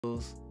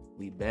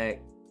We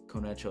back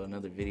coming at y'all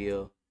another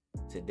video.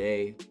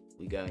 Today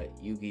we got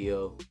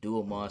Yu-Gi-Oh!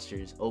 Duel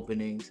Monsters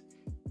openings.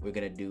 We're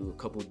gonna do a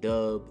couple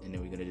dub and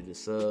then we're gonna do the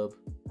sub.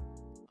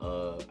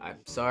 I'm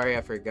sorry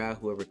I forgot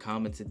whoever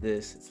commented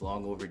this. It's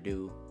long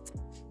overdue,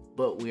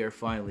 but we are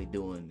finally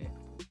doing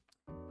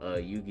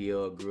it.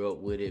 Yu-Gi-Oh! Grew up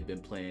with it, been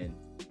playing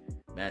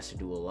Master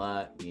Duel a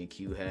lot. Me and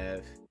Q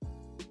have.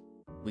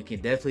 We can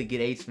definitely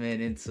get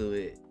H-Man into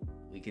it.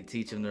 We can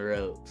teach him the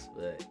ropes,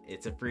 but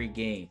it's a free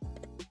game.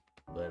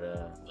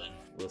 But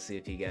we'll see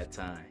if he got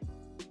time.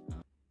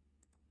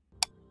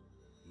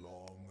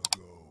 Long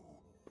ago,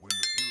 when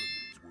the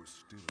pyramids were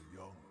still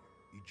young,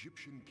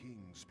 Egyptian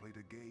kings played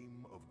a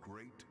game of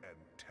great and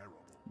terrible.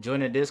 Join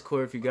the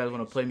Discord if you guys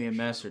want to play me in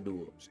Master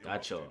Duel.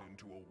 Got y'all.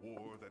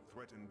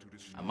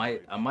 I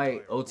might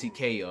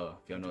OTK y'all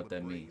if y'all know what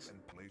that means.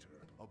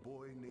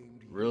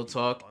 Real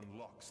talk,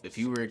 if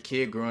you were a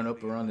kid growing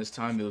up around this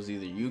time, it was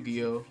either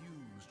Yu-Gi-Oh!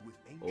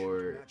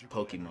 Or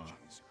Pokemon.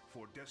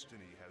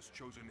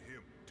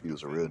 He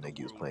was a real nigga.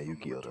 He was playing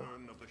Yu-Gi-Oh! Though.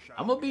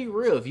 I'm gonna be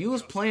real. If you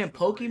was playing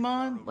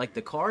Pokemon, like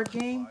the card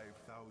game,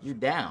 you're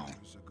down.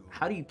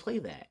 How do you play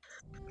that?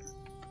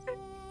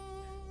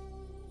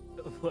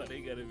 Why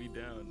they gotta be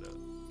down though?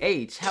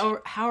 H,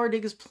 how are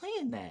niggas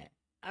playing that?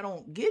 I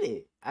don't get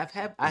it. I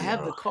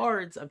have the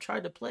cards. I've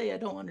tried to play. I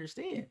don't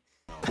understand.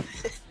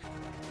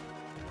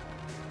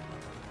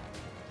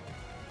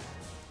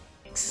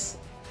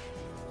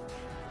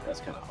 That's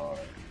kind of hard.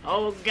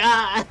 Oh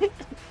God.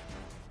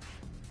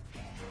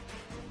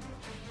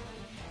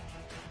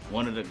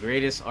 One of the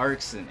greatest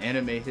arcs in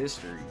anime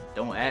history.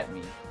 Don't at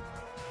me.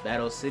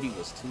 Battle City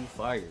was too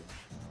fire.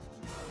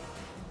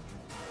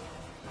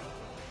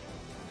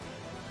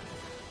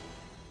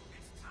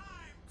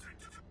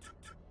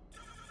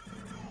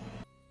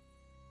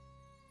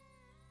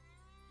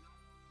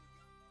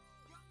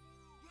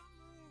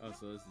 Oh,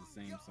 so it's the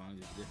same song,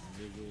 just different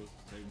visuals.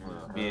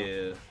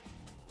 Yeah.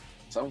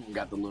 Some of them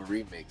got the little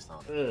remix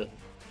on it.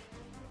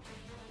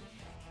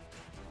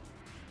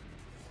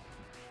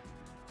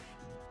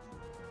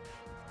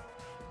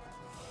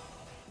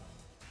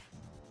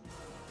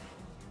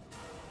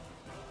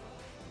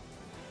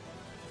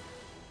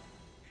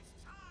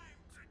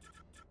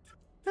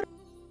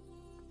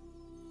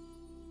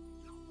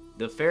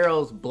 The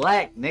Pharaoh's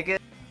black, nigga.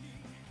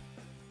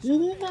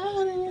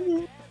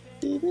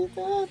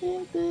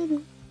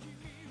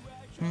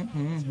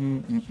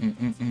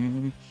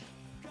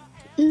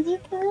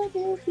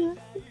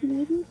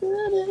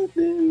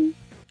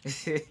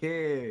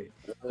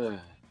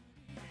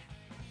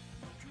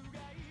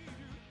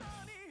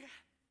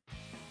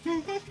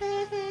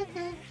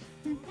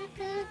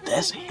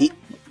 That's heat.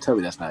 Tell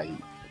me that's not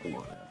heat. Come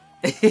on now.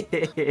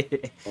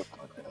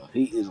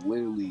 He is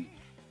literally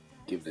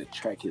giving the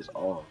track his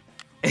all.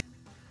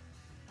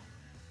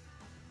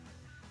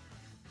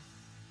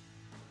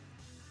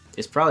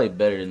 It's probably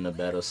better than the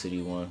Battle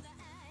City one.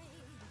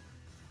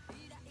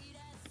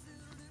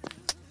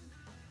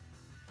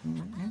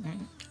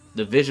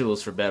 The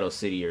visuals for Battle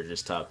City are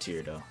just top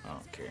tier though. I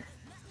don't care.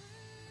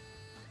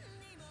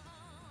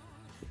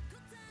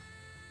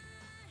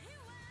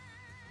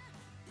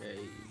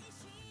 Hey.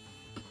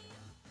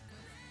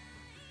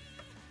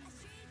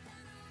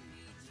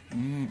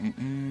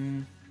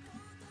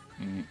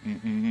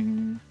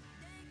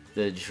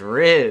 The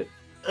drip.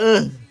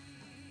 Ugh.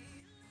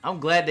 I'm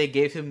glad they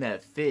gave him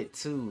that fit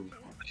too.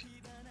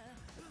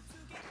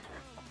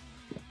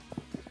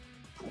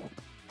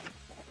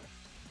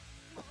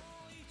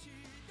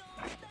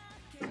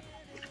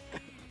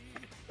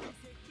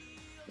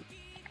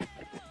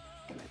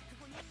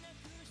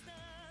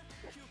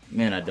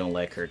 Man, I don't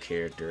like her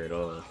character at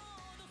all.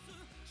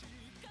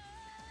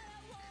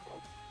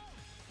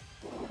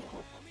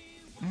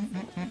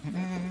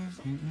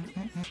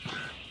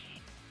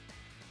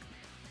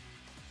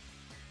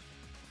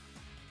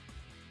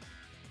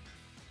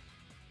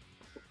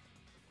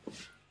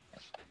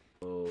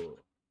 So,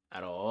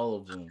 out of all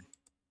of them,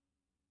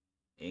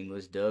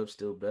 English dub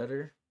still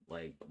better?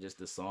 Like, just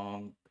the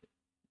song?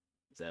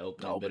 Is that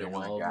opening better than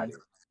all of them?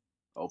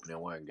 Opening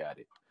one got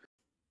it.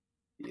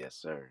 Yes,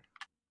 sir.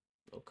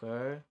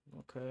 Okay,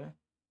 okay.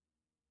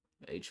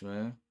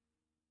 H-Man.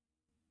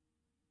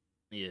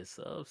 Yeah,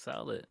 sub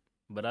solid.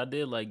 But I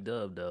did like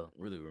dub though.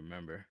 Really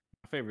remember.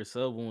 My favorite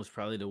sub one was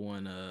probably the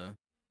one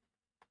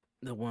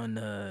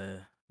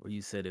where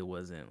you said it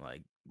wasn't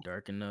like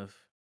dark enough.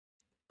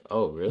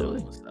 Oh, That really?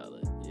 one was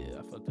solid. Yeah,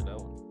 I fucked with that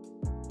one.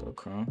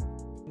 Okay.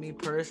 Me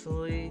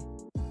personally,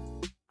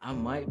 I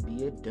might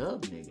be a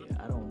dub nigga.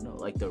 I don't know.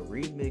 Like, the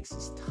remix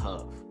is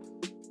tough.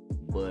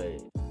 But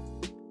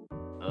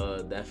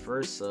that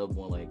first sub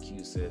one, like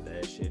you said,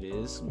 that shit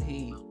is some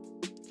heat.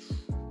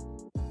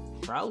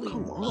 Probably,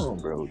 Come on,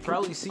 bro.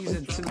 probably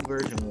season 2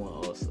 version 1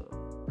 also.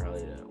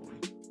 Probably that one.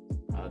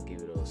 I'll give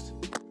it those two.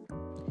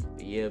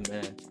 But yeah,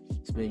 man.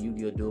 It's been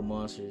Yu-Gi-Oh! Duel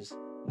Monsters.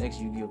 Next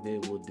Yu-Gi-Oh!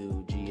 vid we'll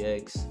do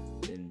GX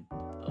and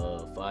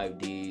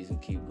 5Ds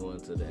and keep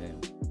going to the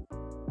end.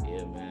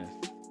 Yeah, man.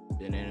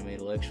 Been Anime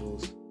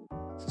Intellectuals.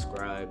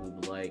 Subscribe,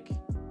 leave a like.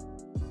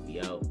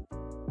 We out.